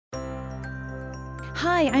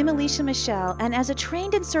Hi, I'm Alicia Michelle, and as a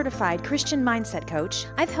trained and certified Christian mindset coach,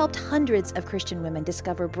 I've helped hundreds of Christian women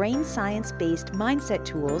discover brain science-based mindset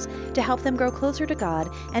tools to help them grow closer to God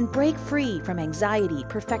and break free from anxiety,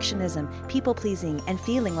 perfectionism, people-pleasing, and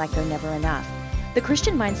feeling like they're never enough. The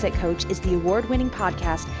Christian Mindset Coach is the award-winning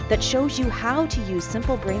podcast that shows you how to use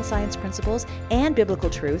simple brain science principles and biblical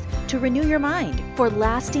truth to renew your mind for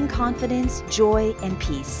lasting confidence, joy, and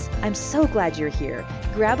peace. I'm so glad you're here.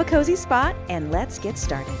 Grab a cozy spot and let's get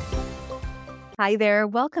started. Hi there.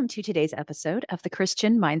 Welcome to today's episode of the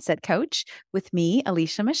Christian Mindset Coach with me,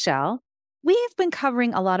 Alicia Michelle. We've been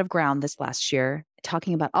covering a lot of ground this last year,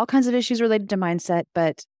 talking about all kinds of issues related to mindset,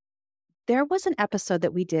 but there was an episode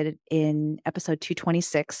that we did in episode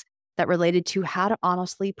 226 that related to how to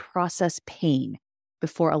honestly process pain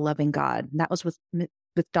before a loving God. And that was with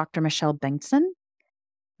Dr. Michelle Bengtson.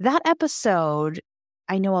 That episode,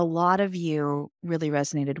 I know a lot of you really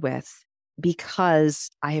resonated with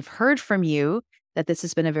because I have heard from you that this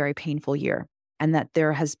has been a very painful year and that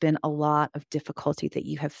there has been a lot of difficulty that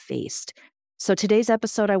you have faced. So today's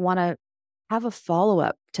episode, I want to have a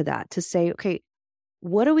follow-up to that to say, okay,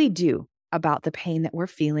 what do we do about the pain that we're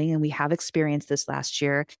feeling and we have experienced this last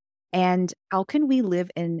year? And how can we live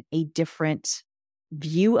in a different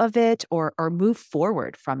view of it or move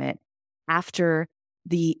forward from it after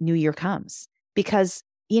the new year comes? Because,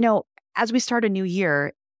 as we start a new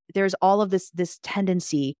year, there's all of this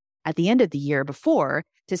tendency at the end of the year before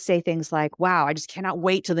to say things like, wow, I just cannot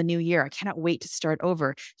wait till the new year. I cannot wait to start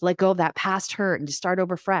over, to let go of that past hurt and to start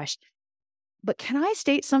over fresh. But can I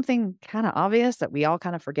state something kind of obvious that we all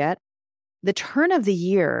kind of forget? The turn of the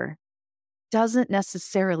year doesn't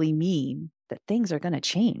necessarily mean that things are going to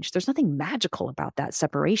change. There's nothing magical about that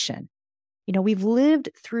separation. We've lived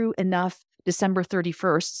through enough December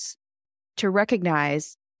 31st to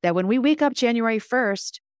recognize that when we wake up January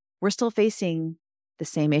 1st, we're still facing the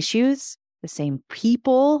same issues, the same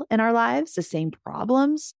people in our lives, the same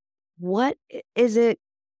problems. What is it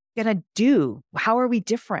going to do? How are we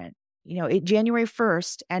different? January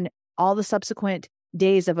 1st and all the subsequent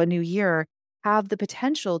days of a new year have the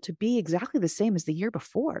potential to be exactly the same as the year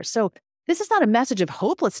before. So this is not a message of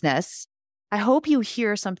hopelessness. I hope you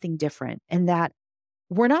hear something different and that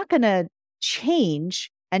we're not going to change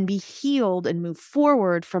and be healed and move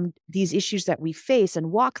forward from these issues that we face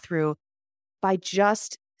and walk through by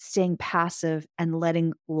just staying passive and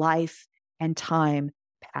letting life and time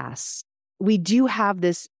pass. We do have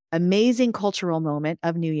this amazing cultural moment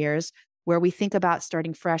of New Year's where we think about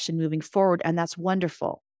starting fresh and moving forward, and that's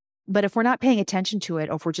wonderful. But if we're not paying attention to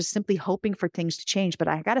it, or if we're just simply hoping for things to change, but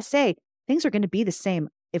I got to say, things are going to be the same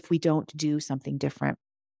if we don't do something different.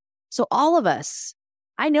 So all of us,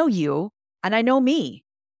 I know you, and I know me,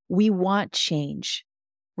 we want change.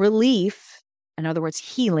 Relief, in other words,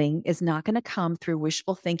 healing, is not going to come through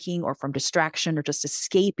wishful thinking or from distraction or just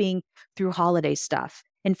escaping through holiday stuff.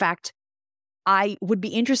 In fact, I would be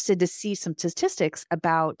interested to see some statistics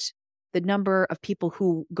about the number of people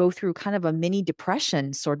who go through kind of a mini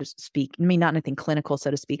depression, so to speak. I mean, not anything clinical,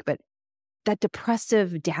 so to speak, but that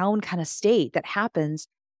depressive down kind of state that happens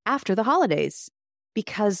after the holidays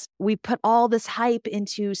because we put all this hype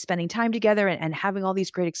into spending time together and having all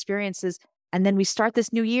these great experiences. And then we start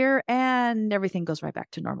this new year and everything goes right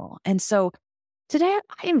back to normal. And so today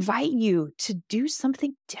I invite you to do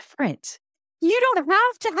something different. You don't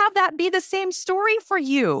have to have that be the same story for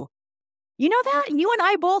you. You know that? You and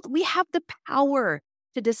I both, we have the power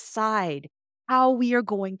to decide how we are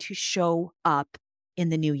going to show up in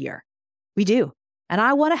the new year. We do. And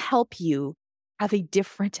I want to help you have a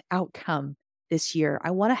different outcome this year. I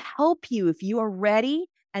want to help you if you are ready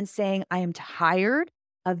and saying, I am tired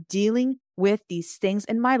of dealing with these things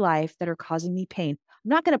in my life that are causing me pain. I'm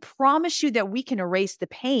not going to promise you that we can erase the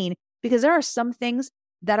pain because there are some things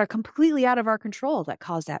that are completely out of our control that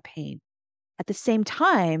cause that pain. At the same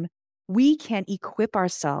time, we can equip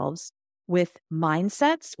ourselves with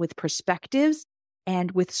mindsets, with perspectives,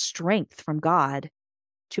 and with strength from God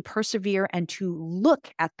to persevere and to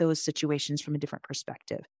look at those situations from a different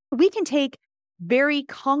perspective. We can take very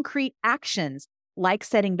concrete actions like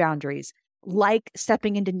setting boundaries, like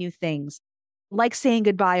stepping into new things, like saying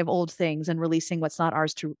goodbye of old things and releasing what's not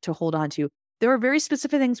ours to hold on to. There are very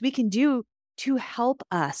specific things we can do to help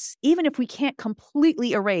us, even if we can't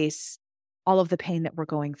completely erase all of the pain that we're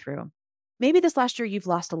going through. Maybe this last year you've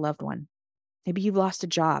lost a loved one. Maybe you've lost a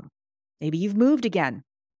job. Maybe you've moved again.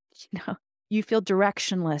 You feel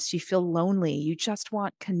directionless. You feel lonely. You just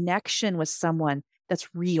want connection with someone that's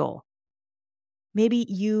real. Maybe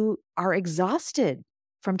you are exhausted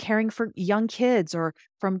from caring for young kids or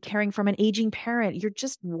from caring from an aging parent. You're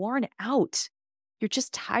just worn out. you're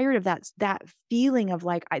just tired of that feeling of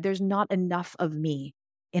like, there's not enough of me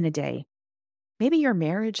in a day. Maybe your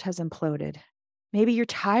marriage has imploded. Maybe you're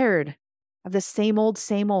tired of the same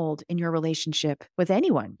old in your relationship with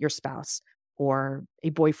anyone, your spouse or a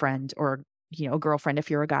boyfriend or, a girlfriend if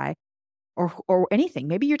you're a guy or anything.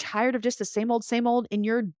 Maybe you're tired of just the same old in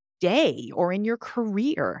your day or in your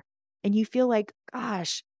career. And you feel like,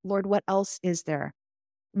 gosh, Lord, what else is there?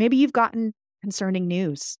 Maybe you've gotten concerning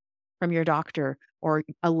news from your doctor or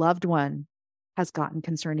a loved one has gotten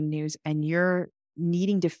concerning news and you're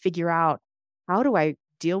needing to figure out, how do I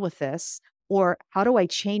deal with this? Or how do I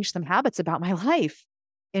change some habits about my life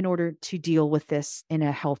in order to deal with this in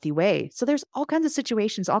a healthy way? So there's all kinds of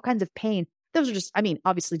situations, all kinds of pain. Those are just,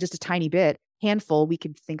 obviously just a tiny bit, handful. We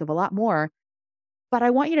could think of a lot more. But I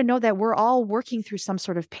want you to know that we're all working through some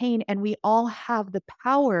sort of pain and we all have the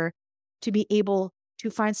power to be able to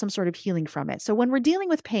find some sort of healing from it. So when we're dealing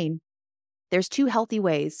with pain, there's two healthy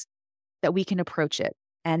ways that we can approach it.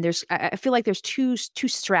 And I feel like there's two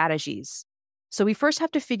strategies. So we first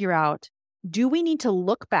have to figure out, do we need to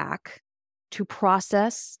look back to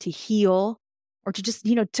process, to heal, or to just,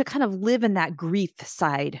 to kind of live in that grief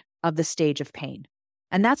side of the stage of pain?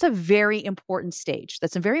 And that's a very important stage.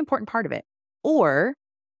 That's a very important part of it. Or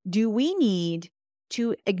do we need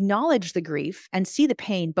to acknowledge the grief and see the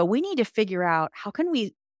pain, but we need to figure out, how can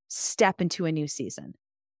we step into a new season?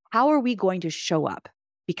 How are we going to show up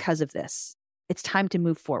because of this? It's time to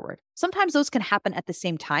move forward. Sometimes those can happen at the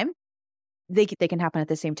same time. They can happen at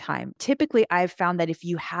the same time. Typically, I've found that if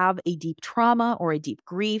you have a deep trauma or a deep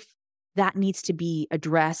grief, that needs to be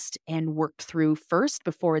addressed and worked through first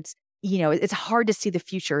before it's hard to see the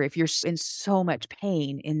future if you're in so much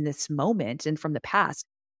pain in this moment and from the past.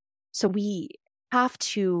 So we have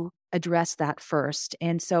to address that first.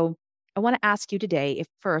 And so I want to ask you today, if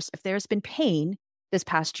there's been pain this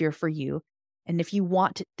past year for you, and if you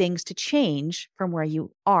want things to change from where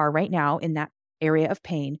you are right now in that area of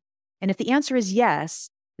pain, and if the answer is yes,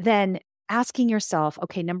 then asking yourself,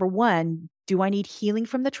 okay, number one, do I need healing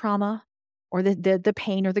from the trauma or the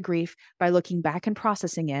pain or the grief by looking back and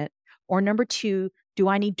processing it? Or number two, do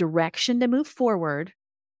I need direction to move forward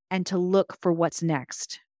and to look for what's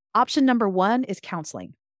next? Option number one is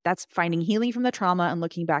counseling. That's finding healing from the trauma and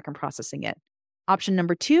looking back and processing it. Option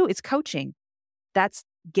number two is coaching. That's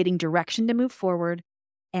getting direction to move forward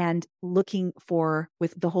and looking for,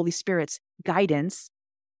 with the Holy Spirit's guidance,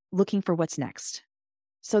 looking for what's next.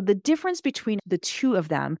 So the difference between the two of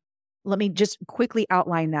them, let me just quickly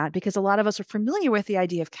outline that, because a lot of us are familiar with the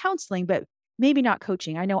idea of counseling, but maybe not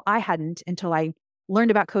coaching. I know I hadn't until I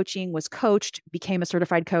learned about coaching, was coached, became a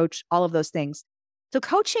certified coach, all of those things. So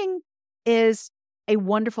coaching is a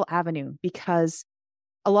wonderful avenue because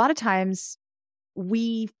a lot of times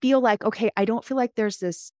we feel like, okay, I don't feel like there's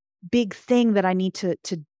this big thing that I need to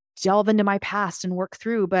delve into my past and work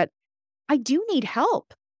through, but I do need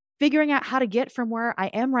help figuring out how to get from where I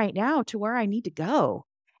am right now to where I need to go.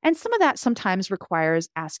 And some of that sometimes requires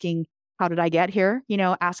asking, how did I get here?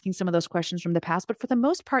 Asking some of those questions from the past. But for the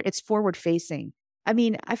most part, it's forward facing.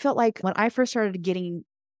 I felt like when I first started getting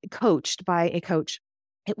coached by a coach,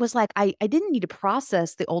 it was like I didn't need to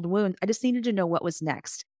process the old wound. I just needed to know what was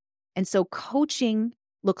next. And so coaching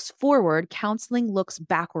looks forward, counseling looks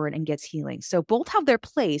backward and gets healing. So both have their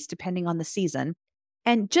place depending on the season.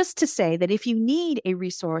 And just to say that if you need a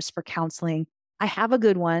resource for counseling, I have a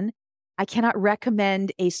good one. I cannot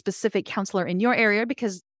recommend a specific counselor in your area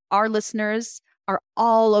because our listeners are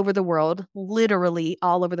all over the world, literally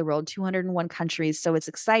all over the world, 201 countries. So it's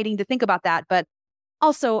exciting to think about that. But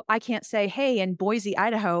also, I can't say, hey, in Boise,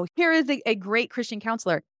 Idaho, here is a great Christian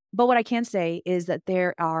counselor. But what I can say is that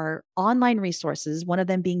there are online resources, one of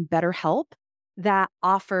them being BetterHelp, that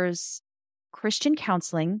offers Christian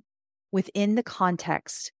counseling within the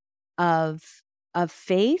context of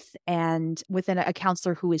faith and within a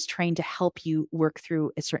counselor who is trained to help you work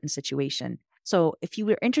through a certain situation. So if you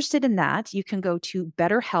were interested in that, you can go to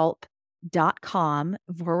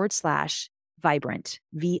betterhelp.com/vibrant,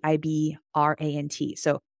 VIBRANT.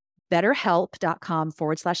 So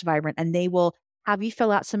betterhelp.com/vibrant, and they will have you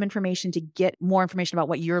fill out some information to get more information about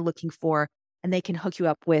what you're looking for. And they can hook you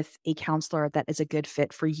up with a counselor that is a good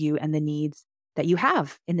fit for you and the needs that you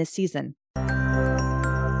have in this season.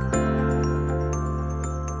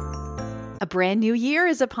 A brand new year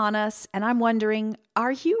is upon us, and I'm wondering,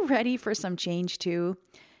 are you ready for some change too?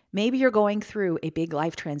 Maybe you're going through a big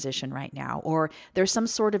life transition right now, or there's some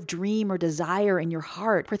sort of dream or desire in your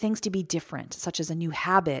heart for things to be different, such as a new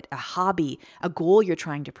habit, a hobby, a goal you're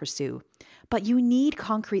trying to pursue. But you need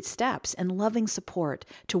concrete steps and loving support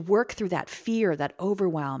to work through that fear, that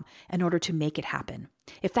overwhelm, in order to make it happen.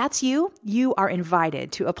 If that's you, you are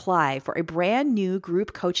invited to apply for a brand new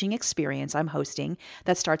group coaching experience I'm hosting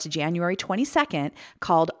that starts January 22nd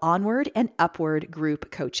called Onward and Upward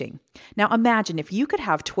Group Coaching. Now imagine if you could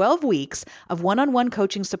have 12 weeks of one-on-one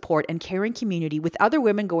coaching support and caring community with other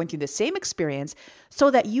women going through the same experience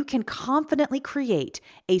so that you can confidently create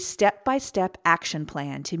a step-by-step action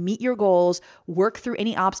plan to meet your goals, work through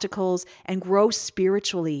any obstacles, and grow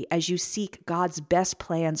spiritually as you seek God's best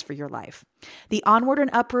plans for your life. The Onward and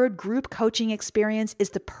Upward group coaching experience is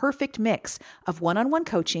the perfect mix of one-on-one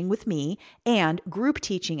coaching with me and group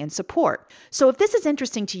teaching and support. So if this is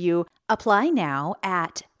interesting to you, apply now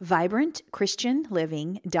at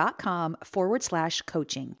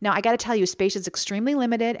vibrantchristianliving.com/coaching. Now, I got to tell you, space is extremely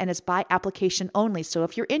limited and it's by application only. So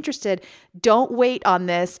if you're interested, don't wait on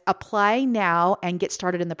this. Apply now and get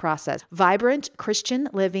started in the process.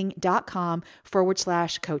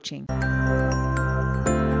 vibrantchristianliving.com/coaching.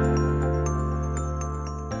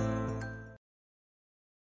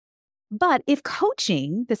 But if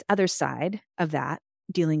coaching, this other side of that,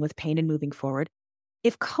 dealing with pain and moving forward,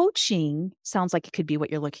 if coaching sounds like it could be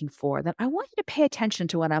what you're looking for, then I want you to pay attention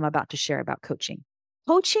to what I'm about to share about coaching.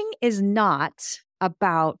 Coaching is not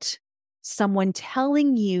about someone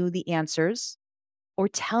telling you the answers or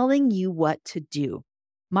telling you what to do.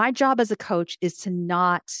 My job as a coach is to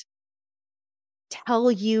not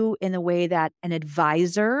tell you in the way that an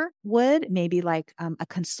advisor would, maybe like a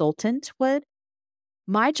consultant would.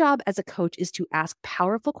 My job as a coach is to ask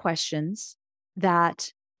powerful questions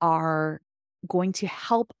that are going to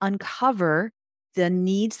help uncover the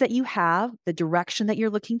needs that you have, the direction that you're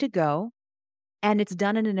looking to go. And it's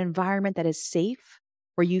done in an environment that is safe,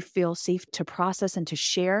 where you feel safe to process and to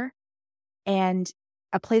share, and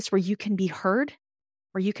a place where you can be heard,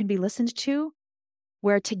 where you can be listened to,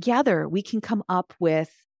 where together we can come up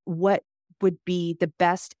with what would be the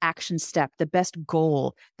best action step, the best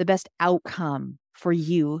goal, the best outcome for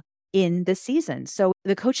you in this season. So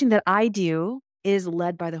the coaching that I do is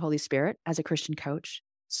led by the Holy Spirit as a Christian coach.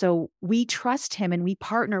 So we trust him and we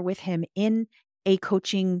partner with him in a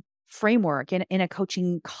coaching framework, in a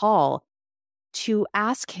coaching call, to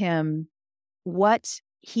ask him what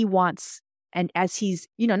he wants. And as he's,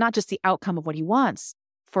 not just the outcome of what he wants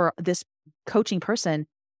for this coaching person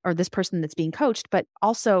or this person that's being coached, but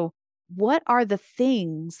also what are the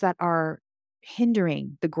things that are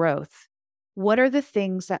hindering the growth? What are the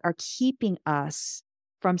things that are keeping us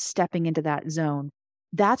from stepping into that zone?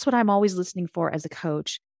 That's what I'm always listening for as a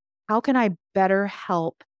coach. How can I better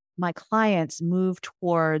help my clients move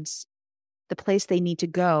towards the place they need to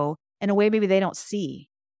go in a way maybe they don't see?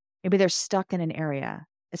 Maybe they're stuck in an area.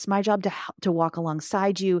 It's my job to walk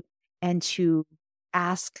alongside you and to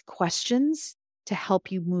ask questions to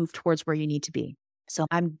help you move towards where you need to be. So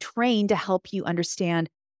I'm trained to help you understand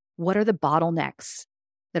what are the bottlenecks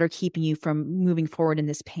that are keeping you from moving forward in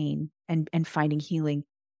this pain and finding healing.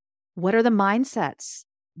 What are the mindsets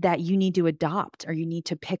that you need to adopt or you need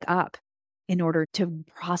to pick up in order to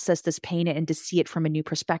process this pain and to see it from a new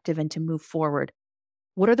perspective and to move forward?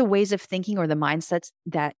 What are the ways of thinking or the mindsets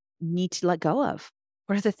that you need to let go of?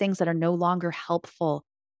 What are the things that are no longer helpful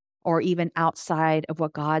or even outside of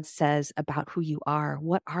what God says about who you are?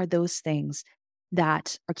 What are those things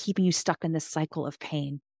that are keeping you stuck in this cycle of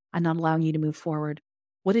pain and not allowing you to move forward?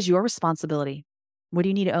 What is your responsibility? What do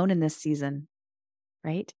you need to own in this season?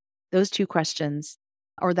 Right? Those two questions,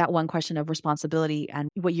 or that one question of responsibility and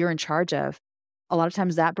what you're in charge of, a lot of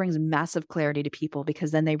times that brings massive clarity to people,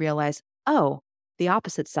 because then they realize, oh, the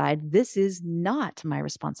opposite side, this is not my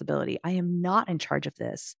responsibility. I am not in charge of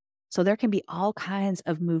this. So there can be all kinds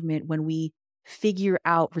of movement when we figure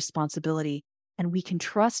out responsibility, and we can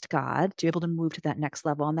trust God to be able to move to that next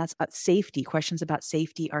level. And that's safety. Questions about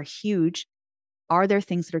safety are huge. Are there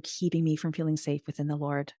things that are keeping me from feeling safe within the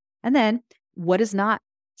Lord? And then what is not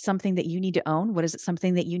something that you need to own? What is it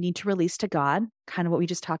something that you need to release to God? Kind of what we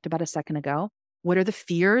just talked about a second ago. What are the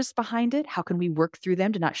fears behind it? How can we work through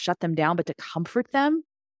them to not shut them down, but to comfort them?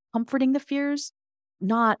 Comforting the fears,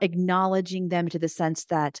 not acknowledging them to the sense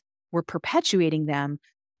that we're perpetuating them,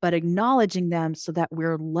 but acknowledging them so that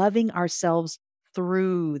we're loving ourselves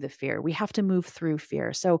through the fear. We have to move through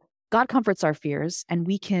fear. So God comforts our fears, and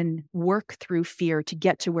we can work through fear to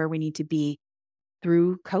get to where we need to be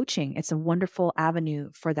through coaching. It's a wonderful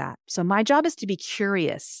avenue for that. So my job is to be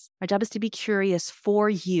curious. My job is to be curious for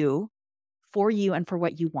you and for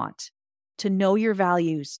what you want, to know your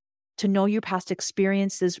values, to know your past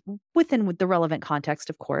experiences within the relevant context,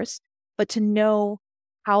 of course, but to know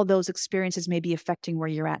how those experiences may be affecting where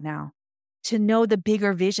you're at now, to know the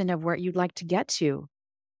bigger vision of where you'd like to get to,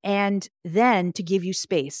 and then to give you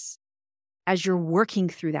space as you're working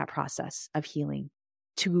through that process of healing.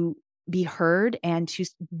 to be heard and to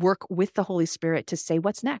work with the Holy Spirit to say,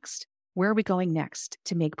 what's next? Where are we going next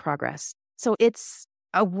to make progress? So it's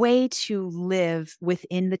a way to live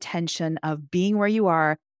within the tension of being where you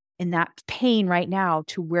are in that pain right now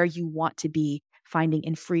to where you want to be, finding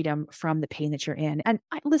in freedom from the pain that you're in. And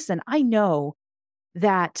I know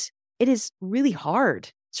that it is really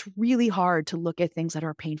hard. It's really hard to look at things that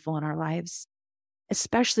are painful in our lives,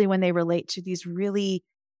 especially when they relate to these really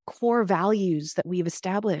core values that we've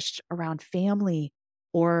established around family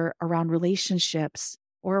or around relationships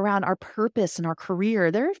or around our purpose and our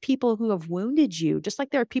career. There are people who have wounded you, just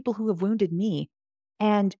like there are people who have wounded me.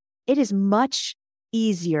 And it is much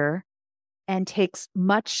easier and takes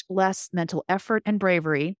much less mental effort and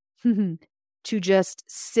bravery to just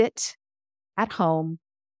sit at home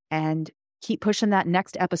and keep pushing that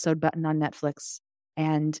next episode button on Netflix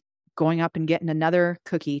and going up and getting another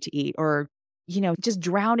cookie to eat, or, just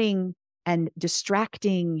drowning and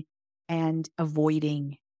distracting and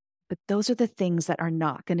avoiding. But those are the things that are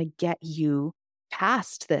not going to get you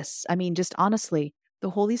past this. I mean, just honestly, the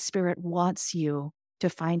Holy Spirit wants you to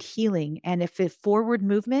find healing. And if the forward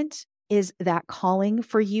movement is that calling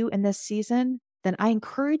for you in this season, then I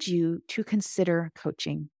encourage you to consider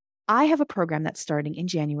coaching. I have a program that's starting in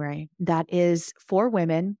January that is for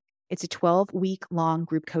women. It's a 12-week long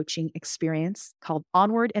group coaching experience called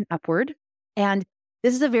Onward and Upward. And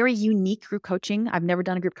this is a very unique group coaching. I've never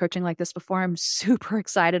done a group coaching like this before. I'm super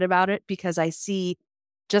excited about it because I see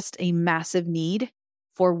just a massive need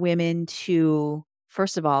for women to,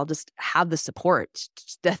 first of all, just have the support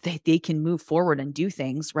that they can move forward and do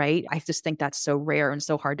things, right? I just think that's so rare and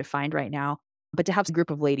so hard to find right now. But to have a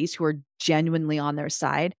group of ladies who are genuinely on their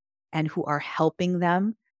side and who are helping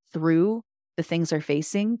them through the things they're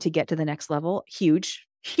facing to get to the next level, huge.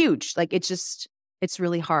 Like it's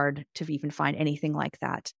really hard to even find anything like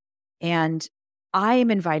that. And I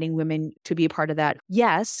am inviting women to be a part of that.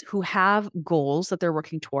 Yes, who have goals that they're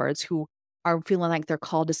working towards, who are feeling like they're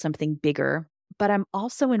called to something bigger. But I'm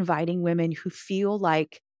also inviting women who feel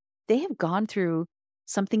like they have gone through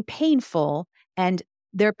something painful and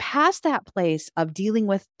they're past that place of dealing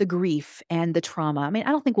with the grief and the trauma. I mean,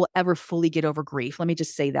 I don't think we'll ever fully get over grief. Let me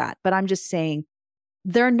just say that. But I'm just saying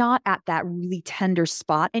they're not at that really tender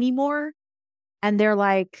spot anymore. And they're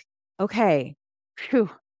like, okay,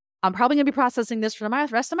 I'm probably going to be processing this for the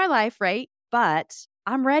rest of my life, right? But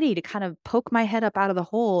I'm ready to kind of poke my head up out of the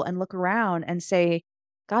hole and look around and say,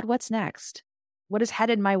 God, what's next? What is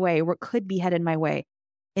headed my way? What could be headed my way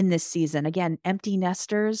in this season? Again, empty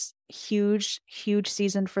nesters, huge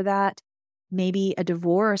season for that. Maybe a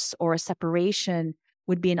divorce or a separation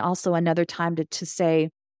would be also another time to say,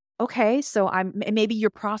 okay, so maybe you're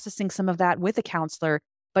processing some of that with a counselor,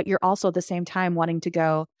 but you're also at the same time wanting to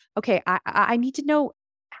go, okay, I need to know,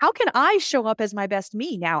 how can I show up as my best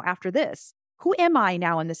me now after this? Who am I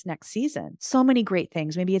now in this next season? So many great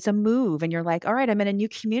things. Maybe it's a move and you're like, all right, I'm in a new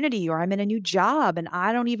community or I'm in a new job and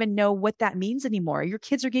I don't even know what that means anymore. Your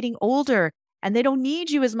kids are getting older and they don't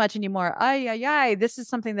need you as much anymore. This is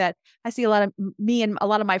something that I see a lot of me and a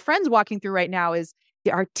lot of my friends walking through right now is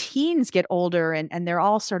our teens get older and they're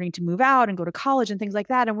all starting to move out and go to college and things like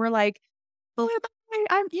that. And we're like, oh,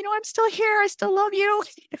 I'm still here. I still love you.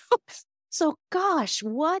 So gosh,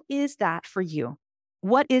 what is that for you?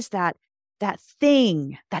 What is that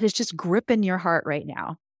thing that is just gripping your heart right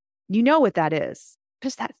now? You know what that is.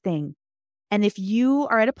 Just that thing. And if you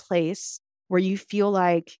are at a place where you feel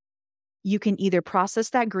like you can either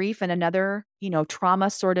process that grief in another, trauma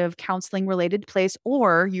sort of counseling related place,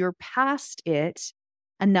 or you're past it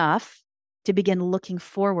enough to begin looking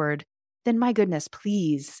forward, then my goodness,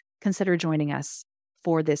 please consider joining us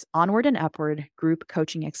for this Onward and Upward group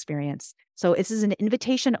coaching experience. So this is an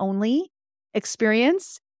invitation only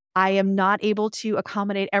experience. I am not able to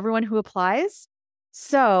accommodate everyone who applies.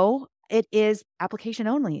 So it is application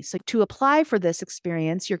only. So to apply for this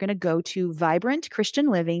experience, you're going to go to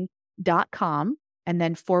vibrantchristianliving.com and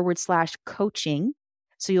then /coaching.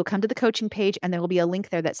 So you'll come to the coaching page and there will be a link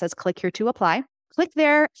there that says click here to apply. Click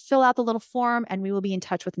there, fill out the little form, and we will be in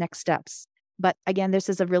touch with next steps. But again, this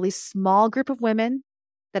is a really small group of women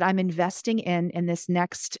that I'm investing in this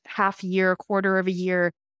next half year, quarter of a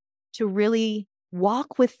year, to really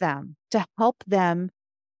walk with them, to help them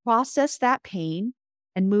process that pain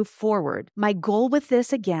and move forward. My goal with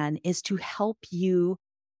this, again, is to help you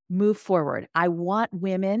move forward. I want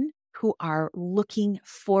women who are looking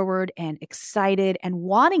forward and excited and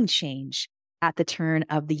wanting change at the turn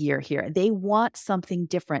of the year here. They want something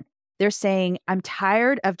different. They're saying, I'm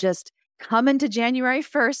tired of just coming to January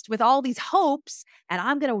 1st with all these hopes and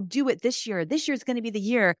I'm going to do it this year. This year is going to be the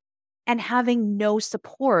year. and having no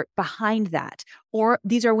support behind that. Or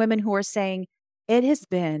these are women who are saying, it has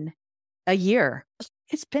been a year.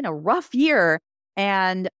 It's been a rough year.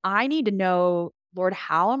 And I need to know, Lord,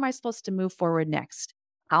 how am I supposed to move forward next?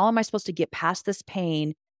 How am I supposed to get past this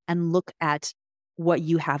pain and look at what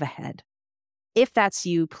you have ahead? If that's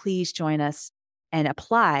you, please join us and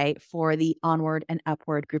apply for the Onward and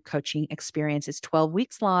Upward group coaching experience. It's 12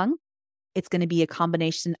 weeks long. It's going to be a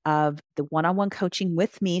combination of the one-on-one coaching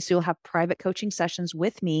with me. So you'll have private coaching sessions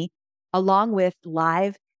with me, along with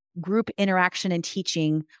live group interaction and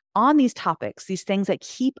teaching on these topics, these things that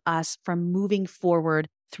keep us from moving forward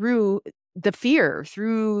through the fear,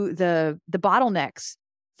 through the bottlenecks.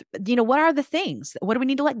 What are the things? What do we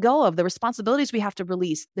need to let go of? The responsibilities we have to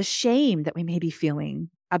release, the shame that we may be feeling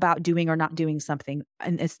about doing or not doing something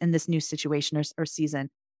in this new situation or season.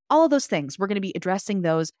 All of those things, we're going to be addressing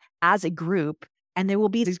those as a group. And there will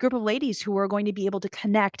be this group of ladies who are going to be able to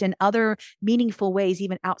connect in other meaningful ways,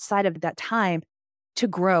 even outside of that time, to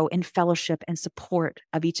grow in fellowship and support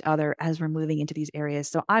of each other as we're moving into these areas.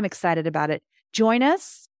 So I'm excited about it. Join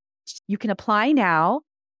us. You can apply now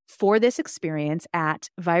for this experience at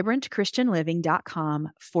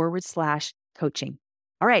vibrantchristianliving.com/coaching.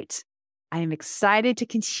 All right. I am excited to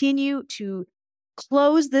continue to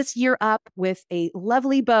close this year up with a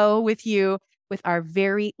lovely bow with you with our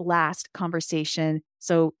very last conversation.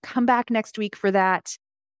 So come back next week for that.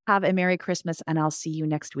 Have a Merry Christmas, and I'll see you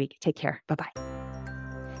next week. Take care. Bye-bye.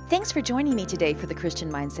 Thanks for joining me today for the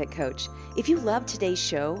Christian Mindset Coach. If you loved today's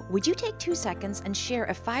show, would you take 2 seconds and share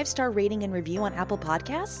a 5-star rating and review on Apple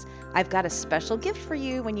Podcasts? I've got a special gift for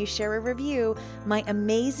you when you share a review, my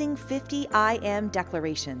amazing 50 I Am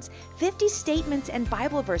declarations, 50 statements and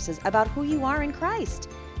Bible verses about who you are in Christ.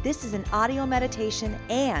 This is an audio meditation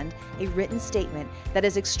and a written statement that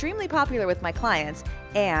is extremely popular with my clients,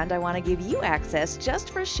 and I want to give you access just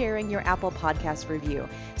for sharing your Apple Podcast review.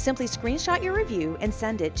 Simply screenshot your review and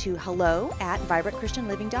send it to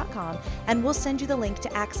hello@vibrantchristianliving.com, and we'll send you the link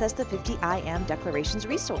to access the 50 I Am Declarations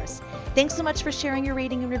resource. Thanks so much for sharing your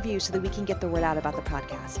rating and review so that we can get the word out about the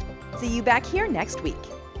podcast. See you back here next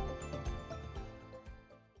week.